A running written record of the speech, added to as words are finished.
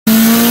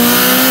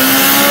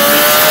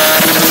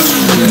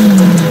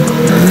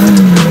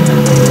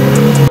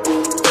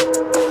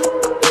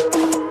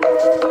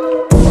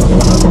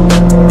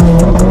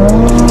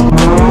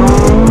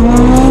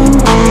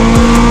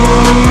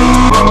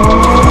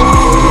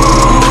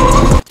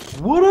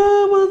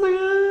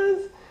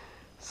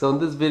So in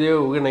this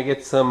video, we're gonna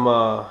get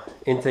some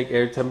intake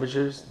air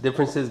temperatures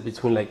differences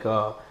between like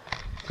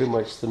pretty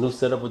much the new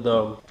setup with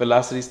the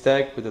velocity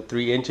stack with the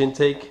 3-inch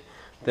intake.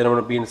 Then I'm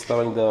gonna be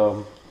installing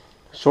the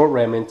short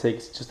ram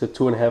intakes, just a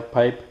 2.5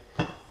 pipe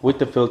with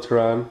the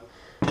filter on,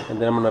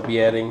 and then I'm gonna be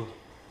adding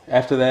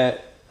after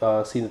that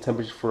seeing the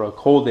temperature for a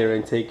cold air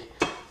intake,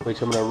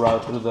 which I'm gonna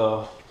route through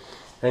the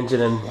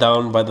engine and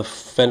down by the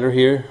fender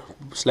here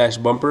slash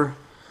bumper.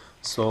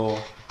 So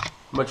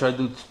I'm gonna try to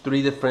do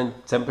 3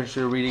 different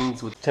temperature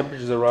readings with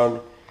temperatures around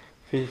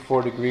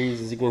 54 degrees,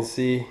 as you can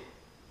see.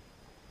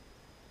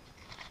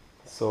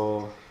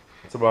 So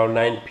it's around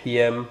 9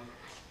 p.m.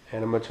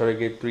 and I'm gonna try to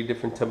get 3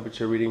 different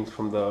temperature readings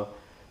from the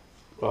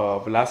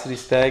velocity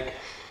stack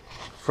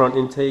front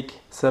intake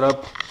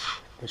setup,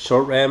 the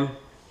short ram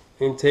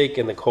intake,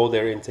 and the cold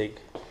air intake.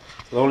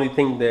 So the only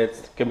thing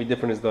that's gonna be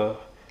different is the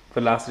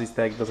velocity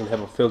stack doesn't have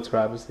a filter,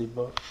 obviously,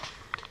 but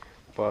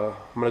I'm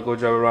gonna go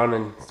drive around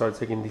and start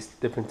taking these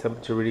different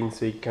temperature readings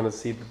so you can kind of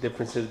see the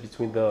differences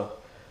between the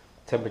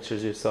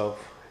temperatures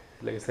yourself.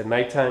 Like I said,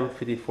 nighttime,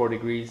 54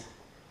 degrees.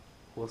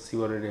 We'll see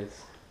what it is.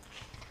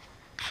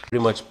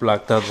 Pretty much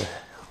blocked out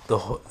the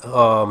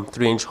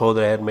 3-inch hole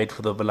that I had made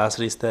for the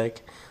velocity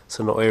stack,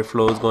 so no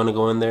airflow is going to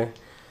go in there.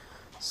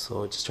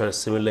 So just try to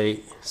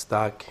simulate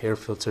stock air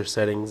filter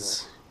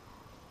settings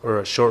or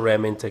a short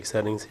ram intake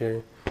settings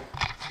here.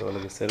 So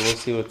like I said, we'll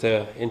see what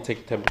the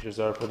intake temperatures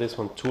are for this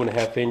one.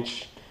 2.5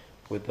 inch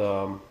with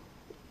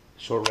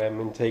short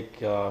ram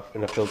intake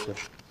and a filter.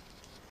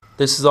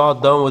 This is all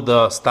done with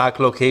the stock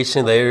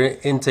location, the air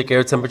intake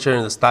air temperature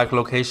in the stock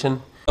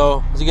location.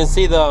 So as you can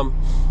see,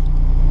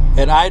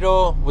 at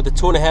idle with the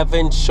 2.5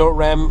 inch short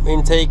ram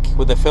intake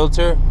with the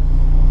filter,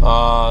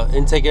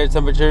 intake air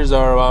temperatures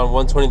are around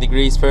 120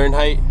 degrees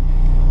Fahrenheit.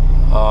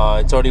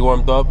 It's already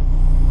warmed up,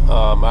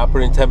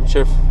 operating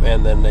temperature,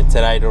 and then it's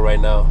at idle right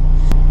now.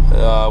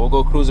 We'll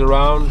go cruise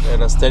around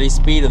at a steady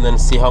speed and then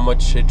see how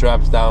much it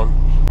drops down.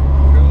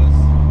 Cruise.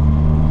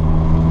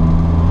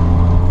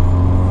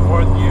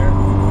 4th gear.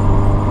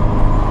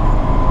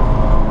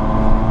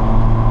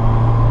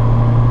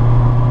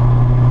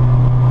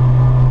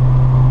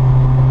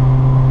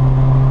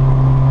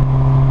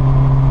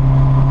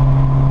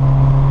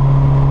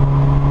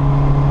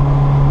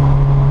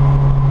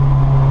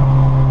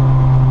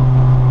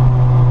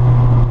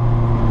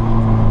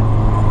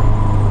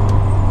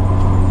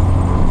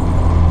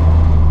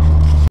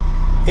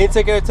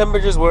 Intake air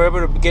temperatures were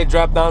able to get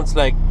dropped down to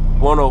like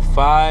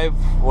 105,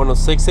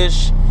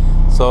 106-ish.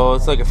 So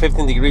it's like a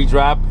 15-degree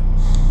drop.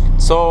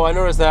 So I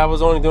noticed that I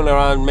was only doing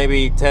around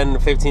maybe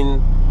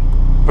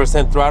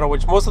 10-15% throttle,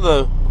 which most of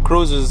the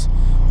cruisers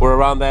were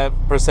around that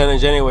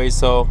percentage anyway.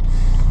 So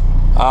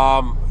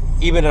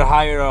even at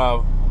higher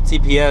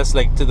TPS,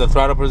 like to the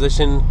throttle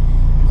position,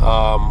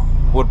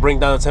 would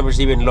bring down the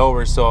temperature even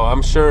lower. So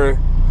I'm sure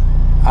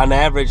on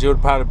average it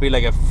would probably be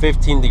like a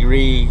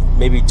 15-degree,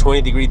 maybe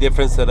 20-degree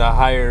difference at a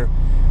higher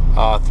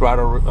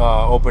throttle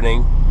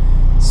opening.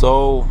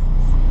 So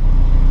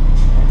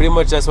pretty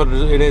much that's what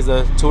it is,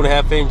 a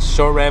 2.5 inch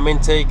short ram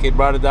intake. It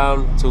brought it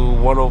down to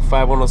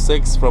 105,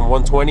 106 from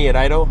 120 at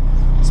idle.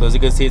 So as you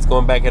can see, it's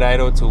going back at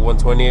idle to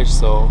 120-ish.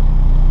 So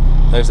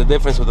there's a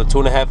difference with a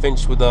 2.5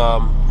 inch with a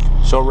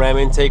short ram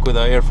intake with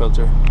an air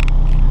filter.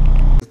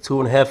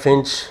 2.5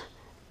 inch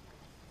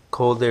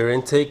cold air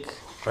intake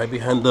right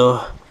behind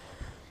the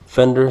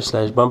fender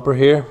slash bumper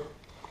here.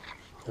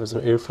 There's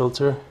an air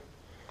filter.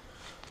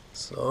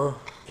 So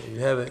there you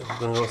have it. We're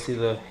gonna go see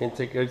the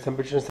intake air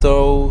temperatures.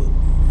 So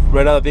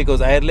right now the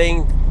vehicle's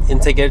idling.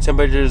 Intake air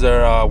temperatures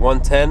are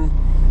 110,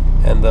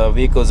 and the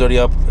vehicle's already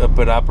up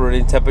at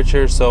operating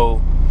temperature.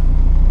 So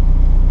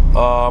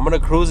I'm gonna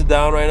cruise it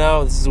down right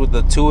now. This is with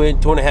the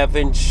 2.5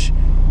 inch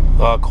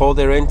cold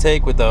air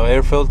intake with the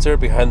air filter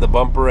behind the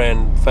bumper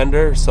and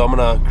fender. So I'm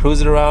gonna cruise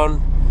it around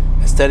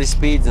at steady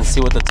speeds and see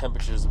what the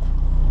temperatures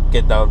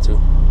get down to.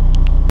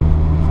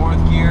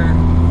 4th gear,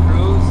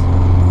 cruise.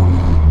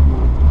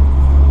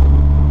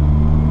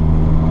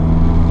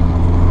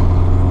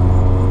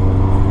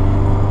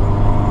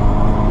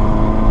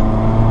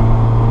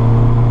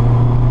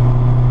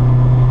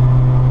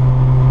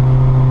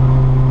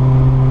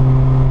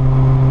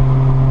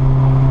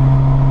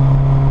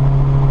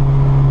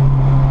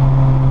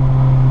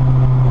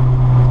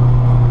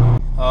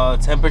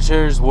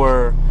 Temperatures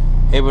were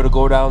able to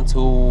go down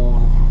to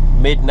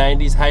mid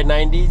 90s, high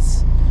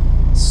 90s.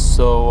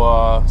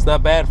 So it's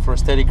not bad for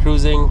steady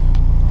cruising.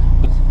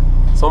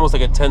 It's almost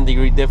like a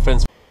 10-degree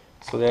difference.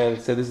 So like I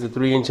said, this is a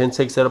 3-inch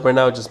intake setup right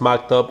now, just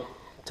mocked up,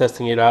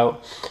 testing it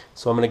out.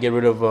 So I'm gonna get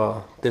rid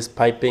of this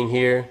piping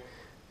here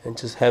and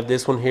just have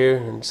this one here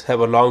and just have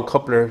a long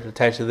coupler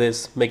attached to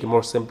this, make it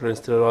more simpler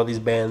instead of all these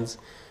bands.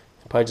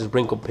 Probably just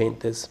wrinkle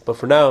paint this. But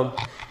for now,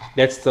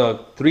 that's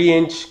the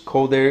 3-inch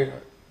cold air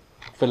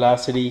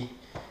velocity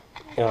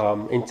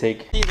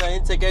intake. See the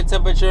intake air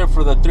temperature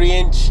for the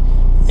 3-inch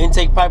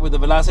intake pipe with the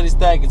velocity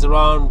stack. It's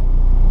around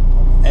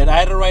at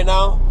idle right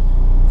now.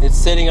 It's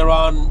sitting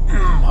around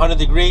 100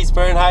 degrees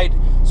Fahrenheit.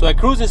 So at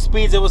cruising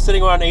speeds, it was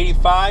sitting around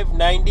 85,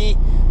 90.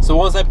 So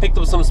once I picked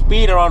up some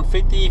speed around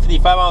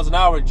 50-55 miles an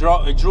hour, it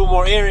drew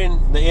more air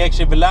in the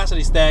actual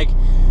velocity stack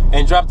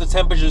and dropped the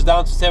temperatures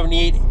down to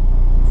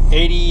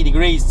 78-80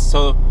 degrees.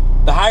 So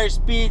the higher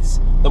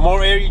speeds, the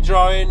more air you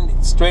draw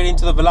in straight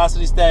into the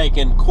velocity stack,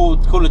 and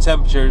cooler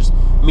temperatures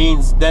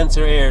means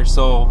denser air,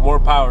 so more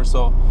power.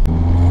 So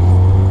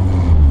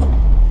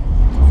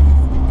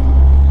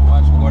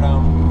watch it go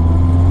down.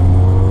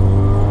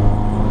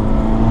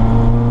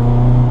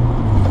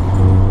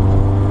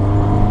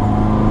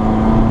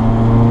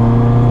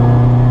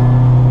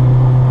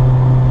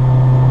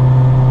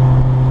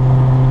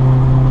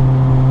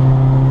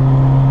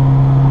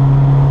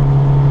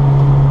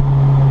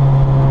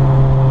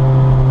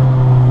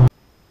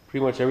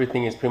 Pretty much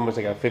everything is pretty much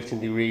like a 15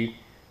 degree.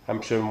 I'm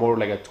sure more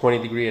like a 20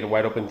 degree at a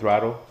wide open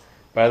throttle.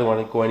 But I don't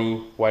want to go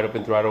any wide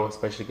open throttle,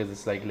 especially because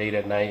it's like late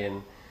at night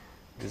and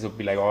this will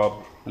be like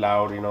all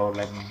loud, you know,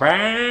 like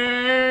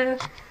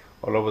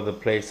all over the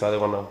place. So I don't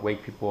want to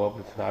wake people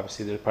up.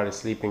 Obviously they're probably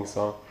sleeping.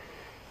 So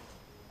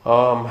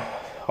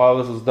all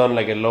this was done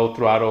like a low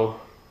throttle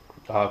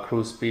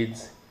cruise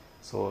speeds.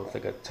 So it's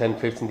like a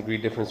 10-15 degree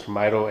difference from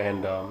idle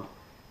and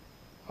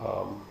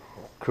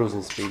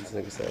cruising speeds,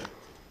 like I said.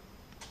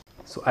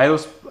 So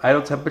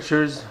idle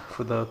temperatures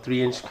for the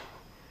 3-inch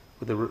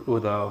with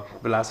a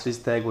velocity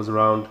stack was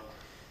around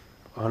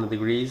 100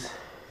 degrees.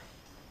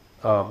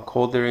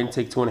 Cold air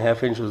intake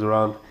 2.5-inch was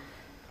around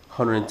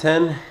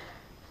 110.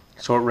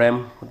 Short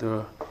ram with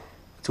the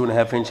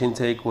 2.5-inch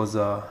intake was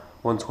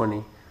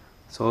 120.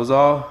 So it was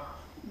all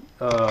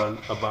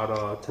about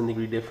a 10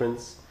 degree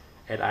difference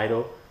at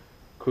idle.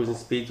 Cruising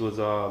speeds was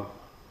a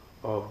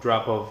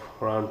drop of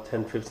around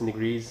 10-15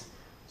 degrees.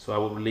 So I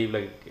would believe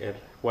like at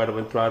wide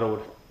open throttle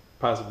would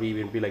possibly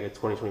even be like a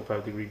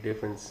 20-25 degree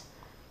difference.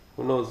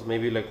 Who knows,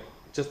 maybe like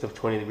just a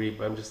 20 degree,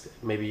 but I'm just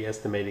maybe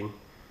estimating.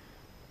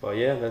 But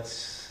yeah,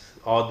 that's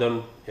all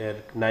done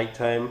at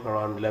nighttime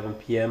around 11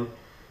 p.m.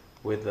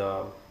 with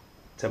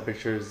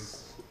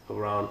temperatures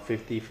around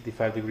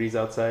 50-55 degrees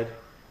outside.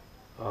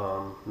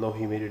 No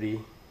humidity,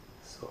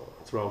 so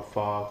it's around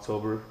fall,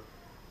 October,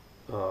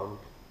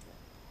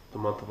 the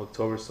month of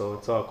October, so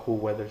it's all cool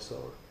weather.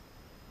 So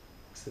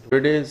here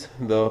it is,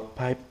 the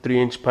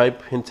 3-inch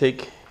pipe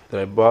intake that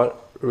I bought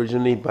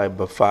originally by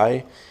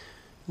Bafai.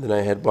 Then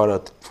I had bought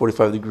a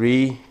 45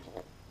 degree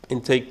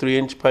intake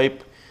 3-inch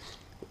pipe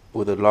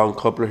with a long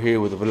coupler here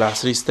with a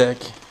velocity stack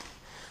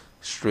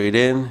straight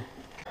in.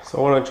 So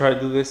I want to try to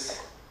do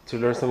this to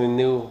learn something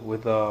new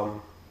with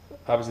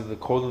obviously the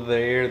colder the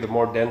air, the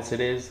more dense it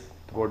is.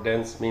 The more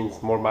dense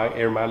means more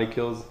air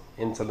molecules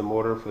inside the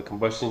motor for the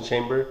combustion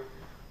chamber,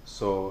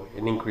 so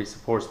an increase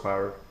of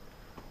horsepower.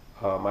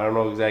 I don't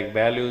know exact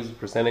values,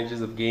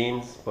 percentages of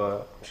gains,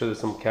 but I'm sure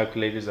there's some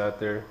calculators out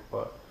there,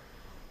 but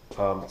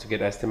to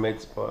get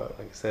estimates. But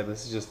like I said,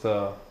 this is just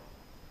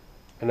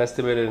an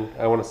estimate, and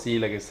I want to see,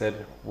 like I said,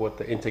 what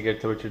the intake air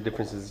temperature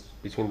differences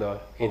between the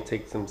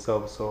intakes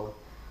themselves. So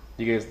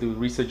you guys do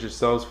research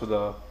yourselves for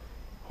the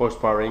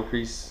horsepower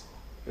increase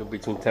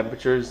between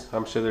temperatures.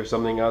 I'm sure there's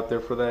something out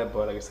there for that,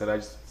 but like I said,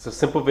 it's a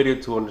simple video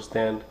to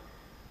understand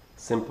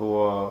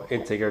simple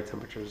intake air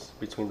temperatures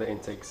between the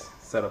intakes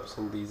setups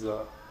in these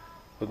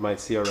with my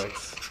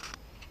CRX.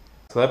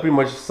 So that pretty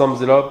much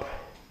sums it up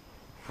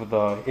for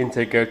the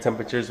intake air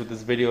temperatures with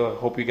this video. I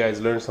hope you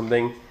guys learned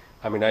something.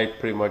 I mean, I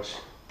pretty much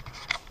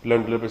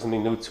learned a little bit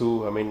something new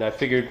too. I mean, I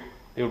figured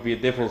it would be a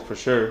difference for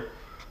sure,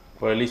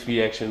 but at least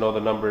we actually know the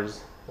numbers.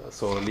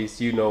 So at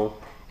least you know,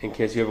 in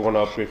case you ever want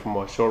to upgrade from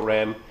a short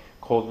ram,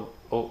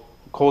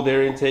 cold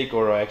air intake,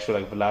 or actual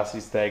like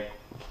velocity stack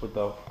with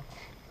the,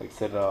 like I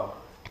said,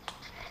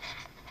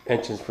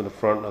 engines from the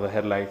front of the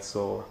headlights.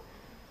 So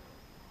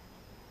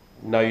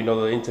now you know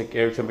the intake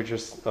air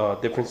temperatures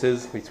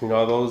differences between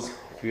all those.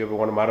 If you ever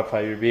want to modify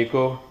your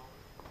vehicle,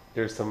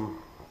 there's some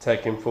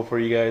tech info for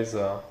you guys.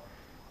 I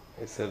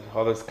said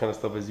all this kind of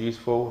stuff is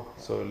useful,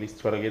 so at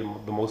least try to get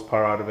the most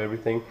power out of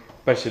everything.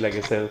 Especially, like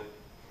I said,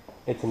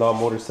 it's an all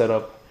motor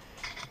setup,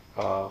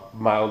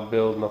 mild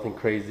build, nothing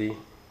crazy.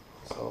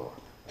 So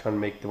trying to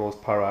make the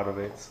most power out of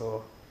it. So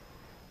like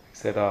I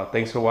said,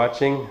 thanks for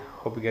watching.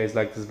 Hope you guys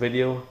like this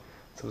video.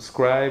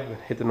 Subscribe,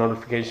 hit the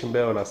notification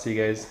bell, and I'll see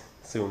you guys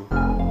soon.